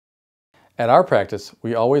At our practice,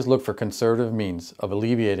 we always look for conservative means of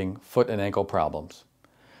alleviating foot and ankle problems.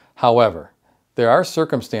 However, there are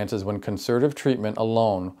circumstances when conservative treatment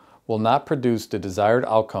alone will not produce the desired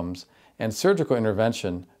outcomes and surgical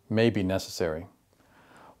intervention may be necessary.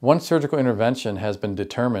 Once surgical intervention has been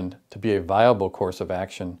determined to be a viable course of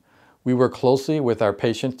action, we work closely with our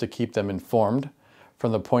patients to keep them informed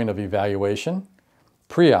from the point of evaluation,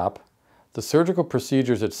 pre-op, the surgical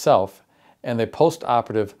procedures itself, and the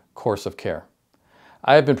post-operative course of care.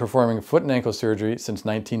 I have been performing foot and ankle surgery since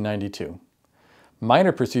 1992.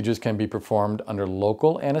 Minor procedures can be performed under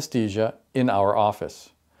local anesthesia in our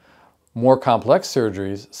office. More complex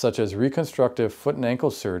surgeries, such as reconstructive foot and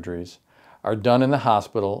ankle surgeries, are done in the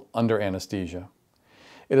hospital under anesthesia.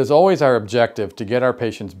 It is always our objective to get our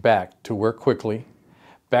patients back to work quickly,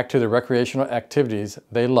 back to the recreational activities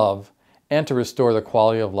they love, and to restore the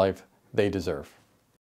quality of life they deserve.